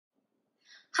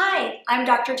Hi, I'm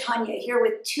Dr. Tanya here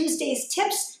with Tuesday's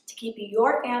tips to keep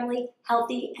your family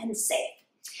healthy and safe.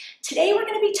 Today we're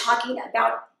going to be talking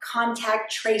about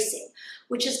contact tracing,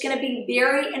 which is going to be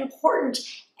very important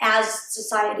as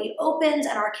society opens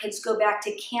and our kids go back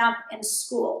to camp and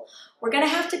school. We're going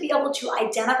to have to be able to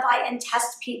identify and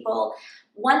test people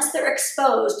once they're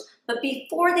exposed, but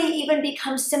before they even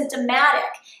become symptomatic,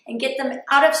 and get them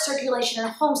out of circulation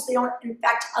at home so they don't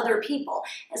infect other people,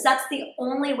 as that's the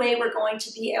only way we're going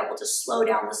to be able to slow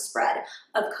down the spread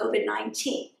of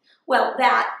COVID-19. Well,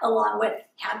 that along with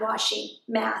hand washing,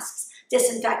 masks,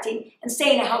 disinfecting, and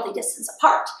staying a healthy distance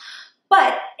apart.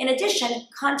 But in addition,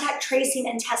 contact tracing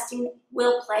and testing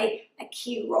will play a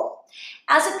key role.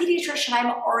 As a pediatrician, I'm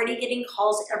already getting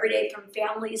calls every day from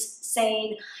families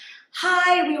saying,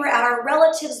 "Hi, we were at our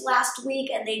relatives last week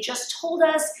and they just told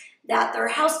us that their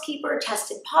housekeeper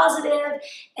tested positive,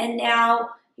 and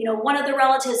now, one of the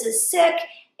relatives is sick,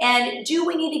 and do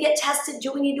we need to get tested?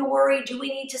 Do we need to worry? Do we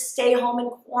need to stay home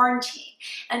and quarantine?"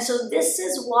 And so this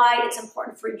is why it's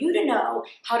important for you to know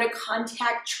how to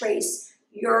contact trace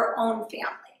your own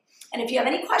family. And if you have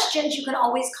any questions, you can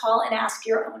always call and ask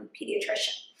your own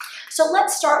pediatrician. So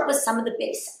let's start with some of the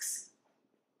basics.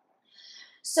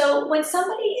 So when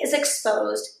somebody is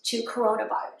exposed to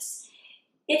coronavirus,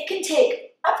 it can take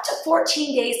up to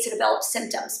 14 days to develop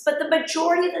symptoms, but the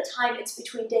majority of the time it's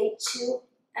between day 2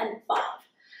 and 5.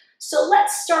 So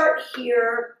let's start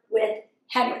here with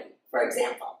Henry, for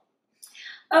example.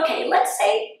 Okay, let's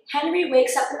say Henry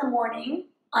wakes up in the morning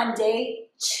on day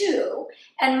 2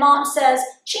 and mom says,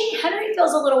 "Gee, Henry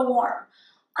feels a little warm.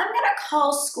 I'm gonna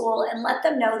call school and let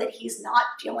them know that he's not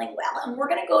feeling well, and we're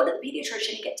gonna go to the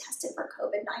pediatrician and get tested for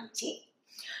COVID-19.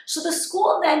 So the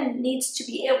school then needs to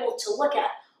be able to look at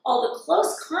all the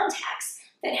close contacts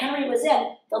that Henry was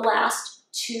in the last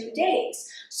 2 days.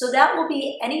 So that will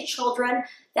be any children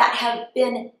that have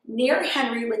been near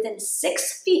Henry within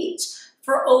 6 feet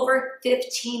for over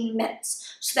 15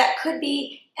 minutes. So that could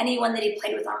be anyone that he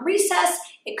played with on recess,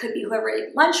 it could be whoever he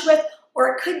ate lunch with,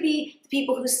 or it could be the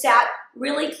people who sat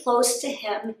really close to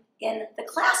him in the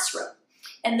classroom.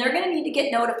 And they're going to need to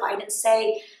get notified and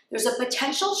say, there's a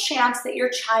potential chance that your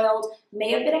child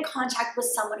may have been in contact with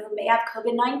someone who may have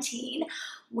COVID-19.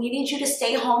 We need you to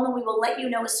stay home and we will let you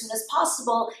know as soon as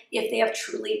possible if they have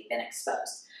truly been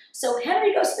exposed. So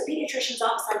Henry goes to the pediatrician's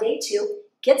office on day 2,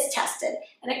 gets tested,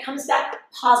 and it comes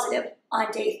back positive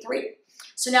on day 3.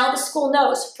 So now the school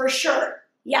knows for sure,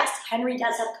 yes, Henry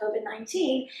does have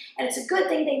COVID-19, and it's a good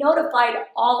thing they notified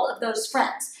all of those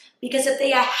friends, because if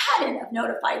they hadn't have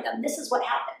notified them, this is what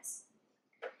happens.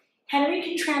 Henry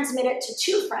can transmit it to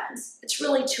 2 friends. It's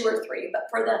really 2 or 3, but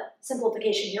for the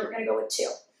simplification here, we're going to go with 2.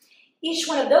 Each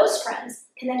one of those friends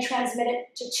can then transmit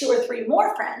it to 2 or 3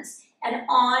 more friends, and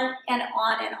on and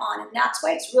on and on. And that's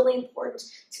why it's really important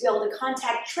to be able to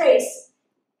contact trace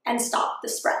and stop the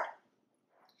spread.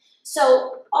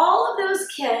 So all of those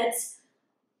kids,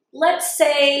 let's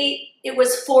say it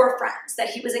was 4 friends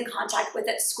that he was in contact with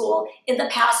at school in the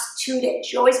past 2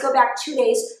 days. You always go back 2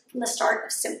 days from the start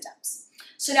of symptoms.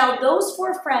 So now those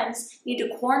 4 friends need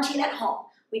to quarantine at home.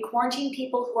 We quarantine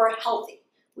people who are healthy.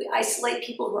 We isolate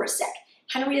people who are sick.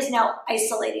 Henry is now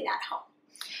isolating at home.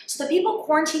 So the people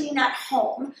quarantining at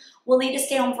home will need to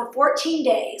stay home for 14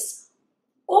 days,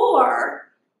 or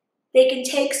they can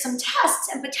take some tests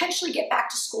and potentially get back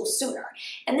to school sooner.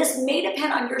 And this may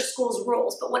depend on your school's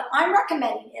rules, but what I'm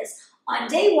recommending is on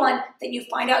day 1 that you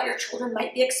find out your children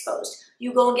might be exposed,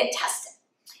 you go and get tested.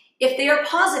 If they are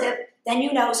positive, then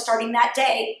you know starting that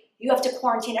day, you have to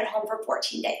quarantine at home for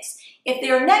 14 days. If they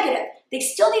are negative, they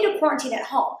still need to quarantine at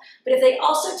home. But if they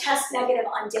also test negative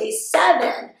on day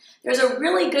 7, there's a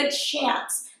really good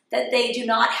chance that they do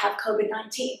not have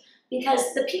COVID-19,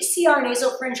 because the PCR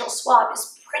nasopharyngeal swab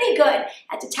is pretty good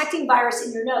at detecting virus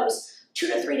in your nose 2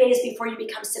 to 3 days before you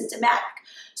become symptomatic.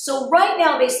 So right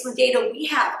now, based on the data we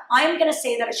have, I'm going to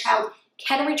say that a child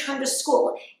can return to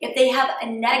school if they have a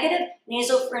negative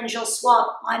nasopharyngeal swab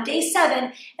on day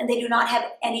 7 and they do not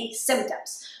have any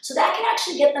symptoms. So that can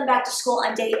actually get them back to school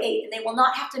on day 8, and they will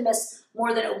not have to miss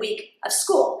more than a week of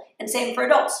school. And same for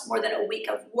adults, more than a week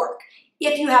of work.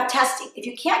 If you have testing, if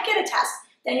you can't get a test,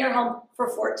 then you're home for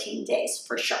 14 days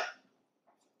for sure.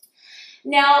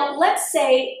 Now, let's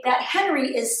say that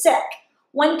Henry is sick.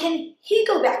 When can he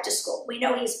go back to school? We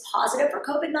know he's positive for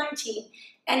COVID-19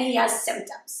 and he has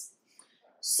symptoms.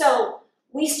 So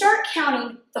we start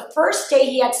counting the first day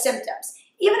he had symptoms,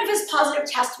 even if his positive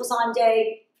test was on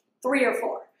day 3 or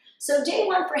 4. So day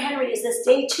 1 for Henry is this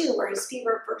day 2 where his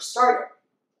fever first started.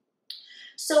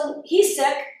 So he's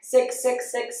sick,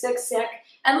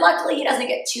 and luckily he doesn't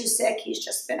get too sick. He's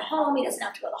just been home, he doesn't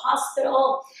have to go to the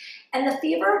hospital. And the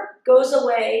fever goes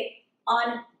away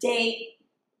on day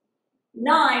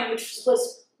 9, which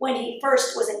was when he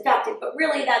first was infected, but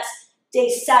really that's day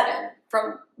 7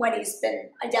 from when he's been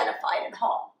identified and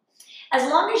home. As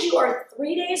long as you are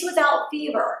 3 days without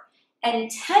fever and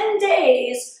 10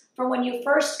 days from when you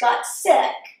first got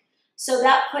sick, so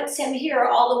that puts him here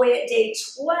all the way at day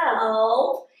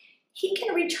 12, he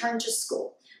can return to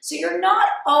school. So you're not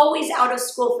always out of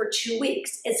school for 2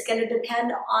 weeks. It's going to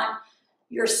depend on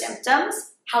your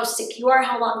symptoms, how sick you are,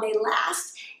 how long they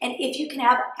last, and if you can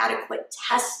have adequate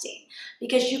testing,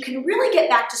 because you can really get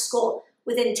back to school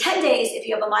within 10 days if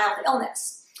you have a mild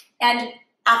illness, and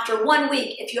after 1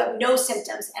 week if you have no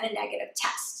symptoms and a negative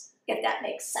test, if that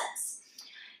makes sense.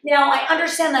 Now, I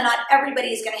understand that not everybody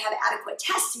is going to have adequate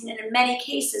testing, and in many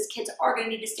cases, kids are going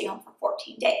to need to stay home for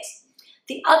 14 days.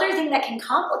 The other thing that can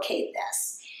complicate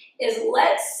this is,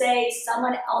 let's say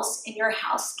someone else in your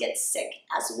house gets sick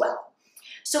as well.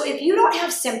 So if you don't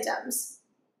have symptoms,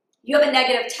 you have a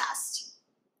negative test,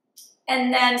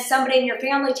 and then somebody in your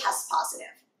family tests positive,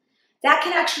 that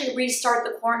can actually restart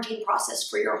the quarantine process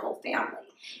for your whole family.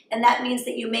 And that means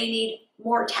that you may need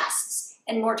more tests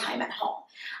and more time at home.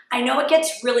 I know it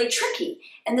gets really tricky,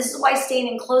 and this is why staying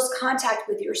in close contact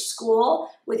with your school,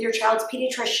 with your child's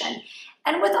pediatrician,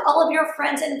 and with all of your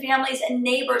friends and families and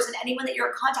neighbors and anyone that you're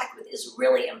in contact with is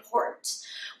really important.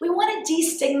 We want to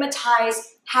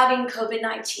destigmatize having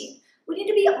COVID-19. We need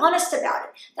to be honest about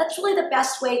it. That's really the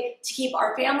best way to keep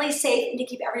our families safe and to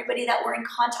keep everybody that we're in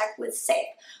contact with safe.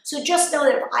 So just know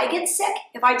that if I get sick,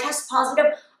 if I test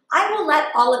positive, I will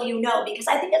let all of you know, because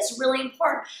I think it's really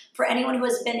important for anyone who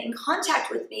has been in contact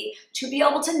with me to be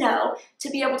able to know, to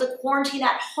be able to quarantine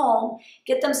at home,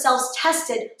 get themselves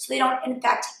tested so they don't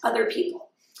infect other people.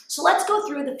 So let's go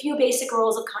through the few basic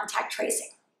rules of contact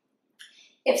tracing.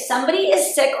 If somebody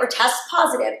is sick or tests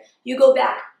positive, you go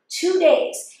back 2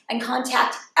 days and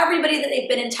contact everybody that they've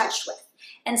been in touch with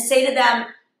and say to them,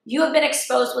 you have been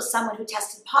exposed with someone who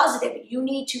tested positive. You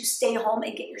need to stay home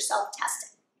and get yourself tested.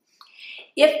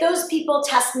 If those people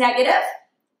test negative,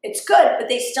 it's good, but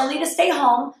they still need to stay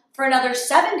home for another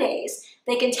 7 days.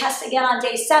 They can test again on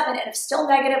day 7, and if still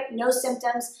negative, no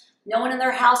symptoms, no one in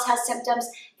their house has symptoms,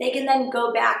 they can then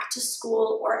go back to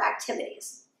school or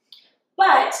activities.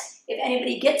 But if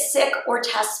anybody gets sick or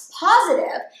tests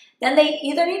positive, then they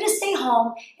either need to stay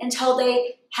home until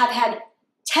they have had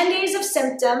 10 days of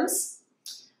symptoms,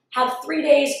 have 3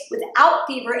 days without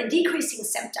fever and decreasing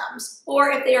symptoms,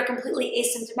 or if they are completely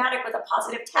asymptomatic with a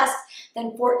positive test,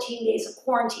 then 14 days of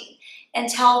quarantine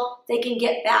until they can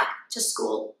get back to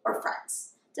school or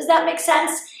friends. Does that make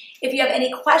sense? If you have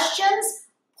any questions,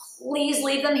 please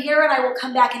leave them here and I will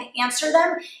come back and answer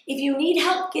them. If you need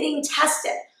help getting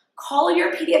tested, call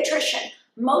your pediatrician.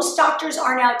 Most doctors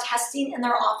are now testing in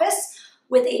their office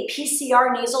with a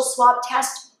PCR nasal swab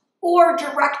test or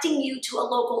directing you to a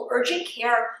local urgent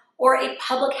care or a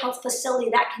public health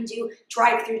facility that can do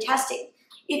drive-through testing.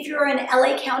 If you're in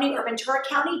LA County or Ventura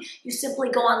County, you simply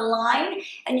go online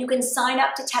and you can sign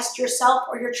up to test yourself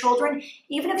or your children.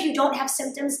 Even if you don't have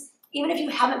symptoms, even if you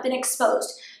haven't been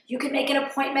exposed, you can make an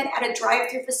appointment at a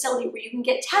drive-through facility where you can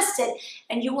get tested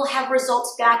and you will have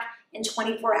results back in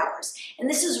 24 hours. And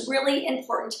this is really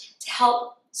important to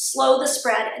help slow the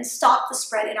spread and stop the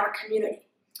spread in our community.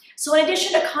 So in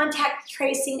addition to contact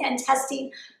tracing and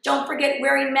testing, don't forget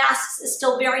wearing masks is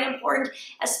still very important,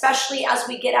 especially as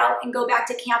we get out and go back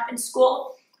to camp and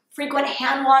school. Frequent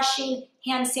hand washing,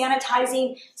 hand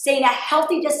sanitizing, staying a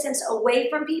healthy distance away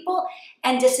from people,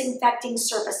 and disinfecting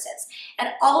surfaces. And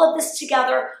all of this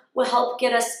together will help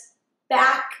get us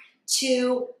back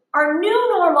to our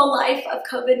new normal life of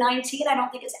COVID-19. I don't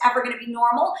think it's ever going to be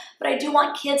normal, but I do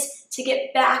want kids to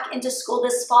get back into school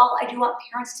this fall. I do want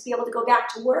parents to be able to go back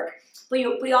to work.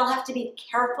 But we all have to be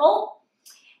careful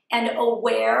and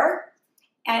aware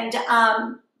and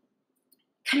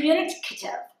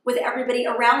communicative with everybody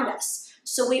around us,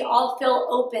 so we all feel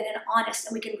open and honest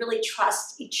and we can really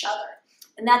trust each other.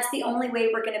 And that's the only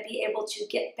way we're going to be able to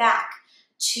get back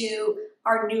to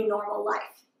our new normal life.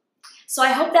 So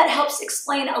I hope that helps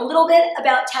explain a little bit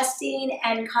about testing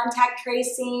and contact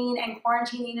tracing and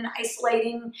quarantining and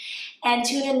isolating. And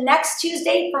tune in next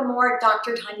Tuesday for more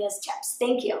Dr. Tanya's tips.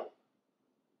 Thank you.